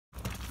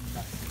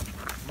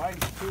Mine's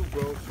too,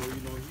 bro. So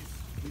you know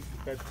he's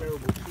that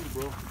terrible too,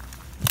 bro.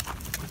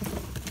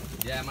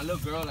 Yeah, my little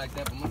girl like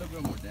that, but my little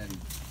girl more daddy.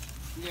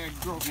 Yeah,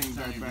 girls ain't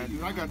that bad,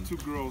 dude. I got 2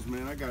 girls,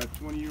 man. I got a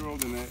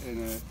 20-year-old and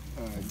a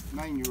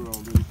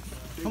 9-year-old.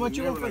 How much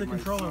you want for the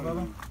controller,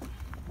 Bubba?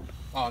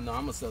 Oh, no,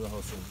 I'm gonna sell the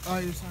whole thing. Oh,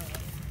 you're sorry.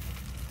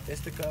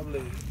 Este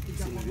cable,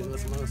 si me viene la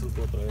semana se lo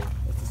puedo traer.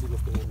 Este sí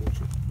los tengo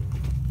mucho.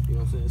 You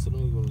know what I'm saying? Eso es lo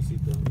único que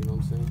necesito. You know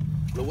what I'm saying?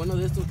 Lo bueno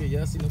de esto es que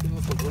ya si no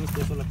tenemos controles,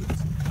 todo eso es la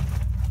aplicación.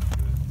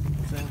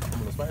 O sea,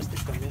 como los Fire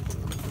Sticks también, con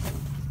la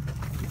aplicación.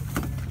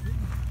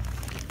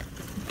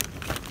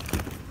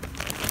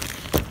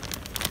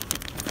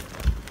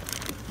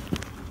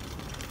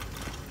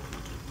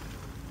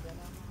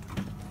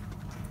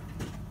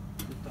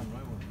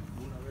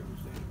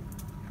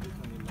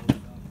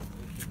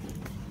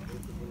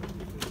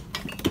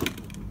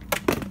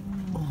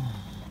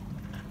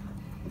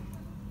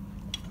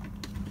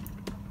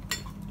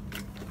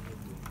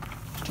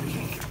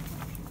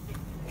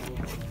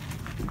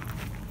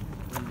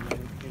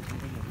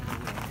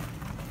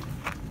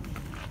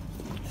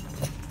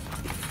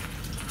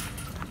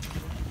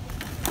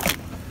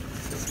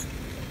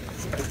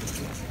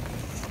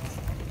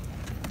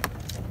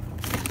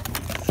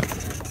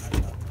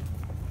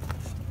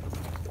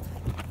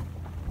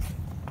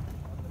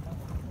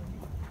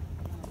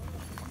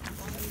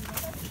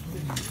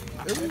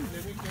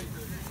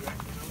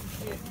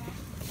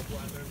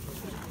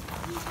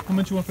 How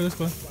much you want for this,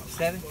 bud?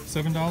 $7.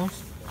 $7?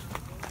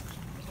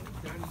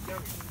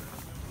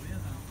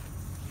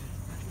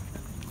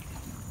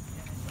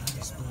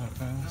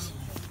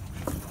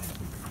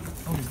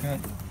 Oh, he's got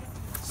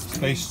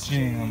Space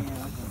Jam.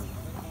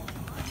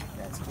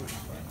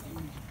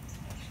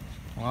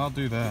 Well, I'll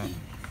do that.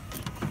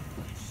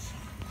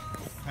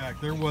 Heck,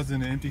 there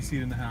wasn't an empty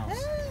seat in the house.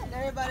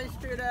 Everybody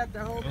stood up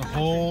the whole The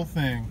whole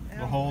thing,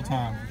 the whole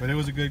time. But it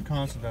was a good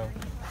concert, though.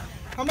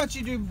 How much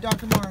you do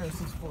Dr. Mario's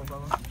for,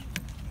 Bubba?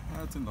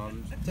 $10.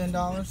 $10?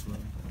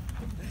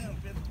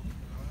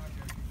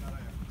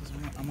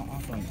 I'm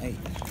off on 8.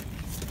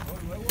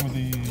 For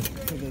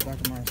the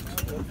Dr. Mario's.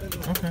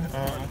 okay, I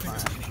think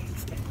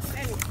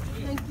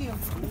Thank you.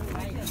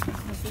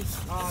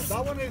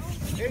 That one is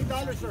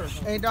 $8, sir.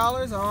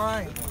 $8? All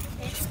right.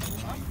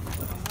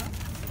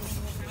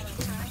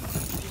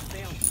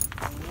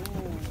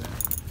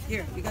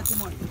 Here, you got 2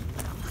 more.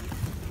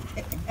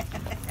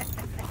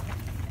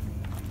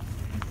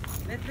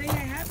 Let's make it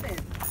happen.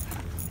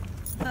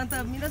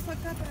 Santa, mira su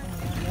acá.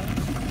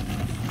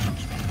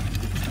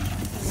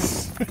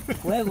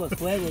 Huevos, no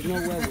huevos.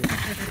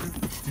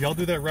 do y'all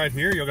do that right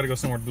here? Y'all gotta go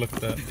somewhere to look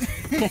at that.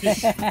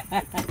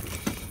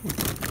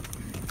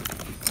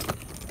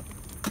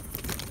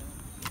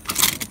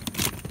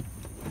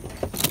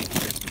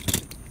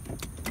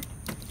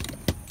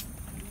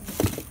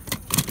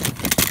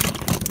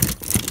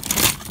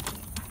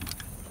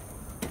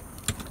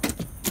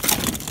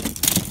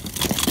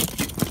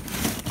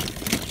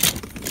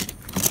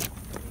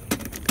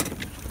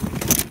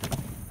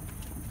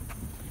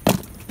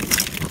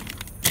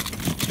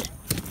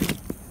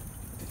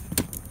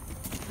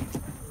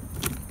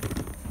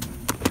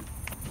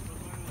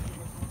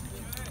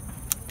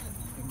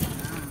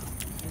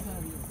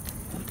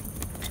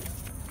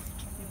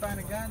 Find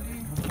a gun,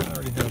 dude? I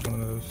already have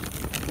one of those.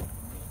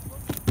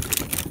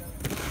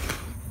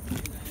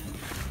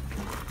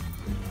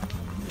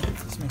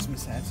 This makes me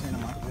sad seeing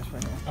them like this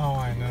right here. Oh,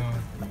 I know.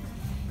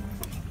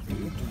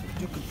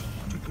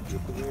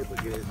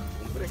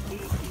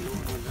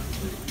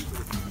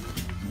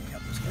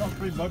 They're on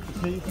 $3 a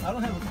piece. I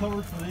don't have a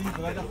cover for these,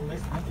 but I got some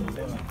extra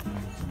ones.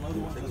 Some other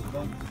ones that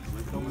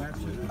don't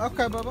match it.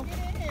 Okay, Bubba.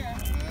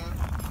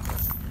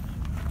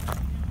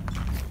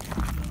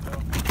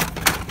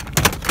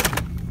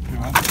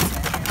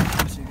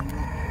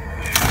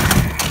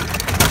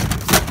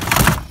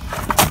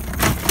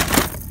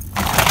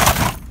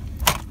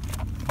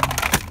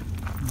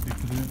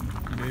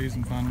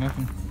 And find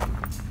nothing.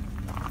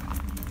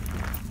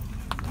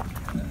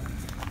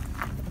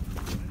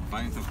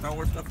 Find some Star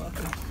Wars stuff out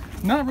there?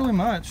 Not really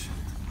much.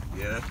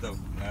 Yeah, that's the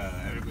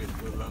everybody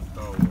still loves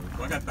Star Wars.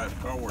 Well, I got that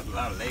Star Wars, a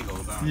lot of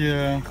Legos on.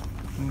 Yeah.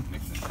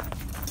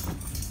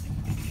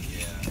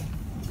 Yeah.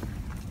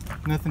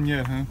 Nothing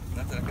yet, huh?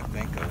 Nothing I can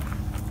think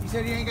of. You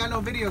said you ain't got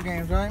no video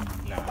games, right?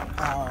 Nah.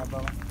 All right,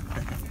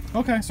 Bubba.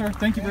 Okay, sir.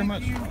 Thank you very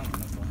much.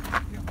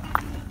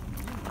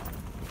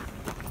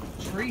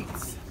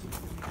 Treats.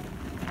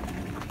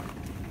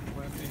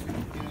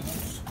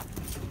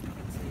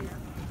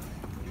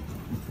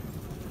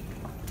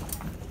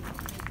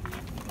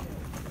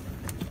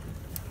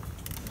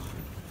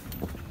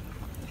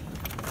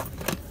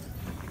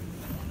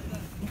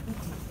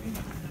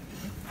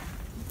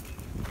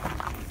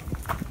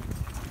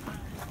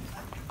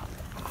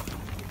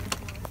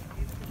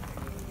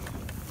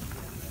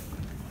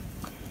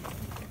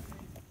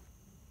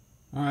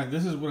 Alright,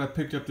 this is what I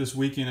picked up this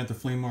weekend at the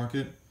flea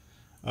market.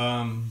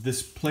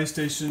 This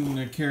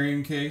PlayStation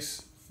carrying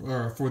case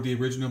for the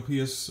original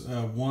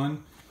PS1.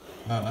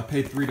 I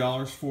paid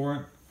 $3 for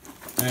it,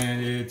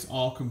 and it's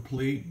all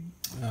complete.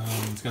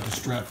 It's got the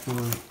strap for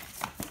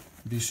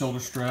the shoulder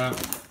strap,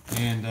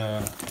 and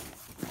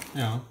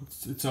you know,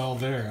 it's all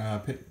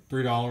there.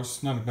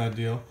 $3, not a bad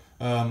deal.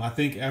 I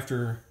think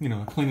after, you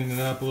know, cleaning it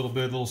up a little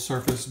bit, a little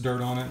surface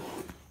dirt on it,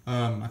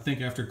 I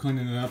think after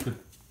cleaning it up, it's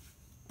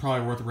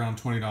probably worth around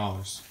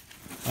 $20.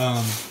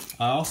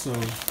 I also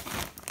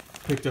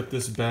picked up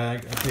this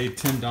bag. I paid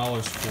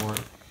 $10 for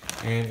it,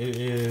 and it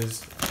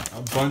is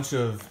a bunch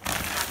of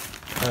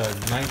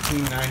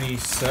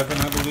 1997,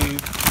 I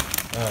believe,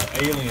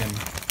 Alien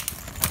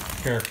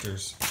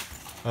characters.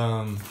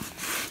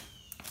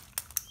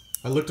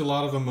 I looked a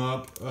lot of them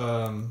up.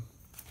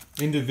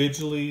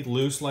 Individually,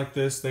 loose like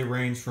this, they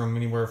range from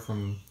anywhere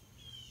from,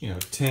 you know,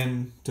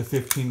 $10 to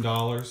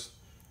 $15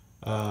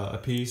 a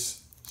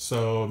piece.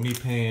 So me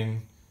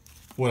paying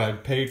what I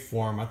paid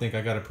for them, I think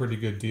I got a pretty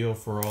good deal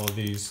for all of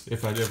these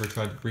if I'd ever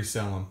tried to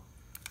resell them.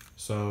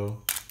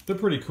 So they're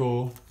pretty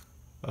cool.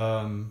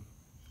 Not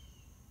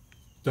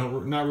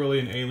really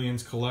an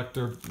Aliens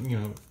collector, you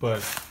know, but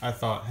I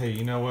thought, hey,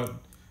 you know what?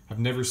 I've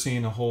never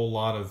seen a whole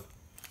lot of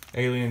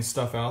alien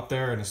stuff out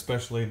there, and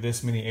especially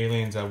this many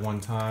aliens at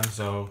one time,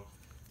 so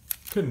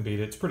couldn't beat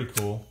it. It's pretty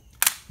cool.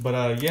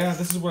 But yeah,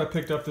 this is what I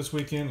picked up this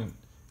weekend.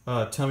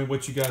 And tell me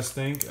what you guys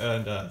think,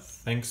 and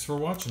thanks for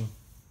watching.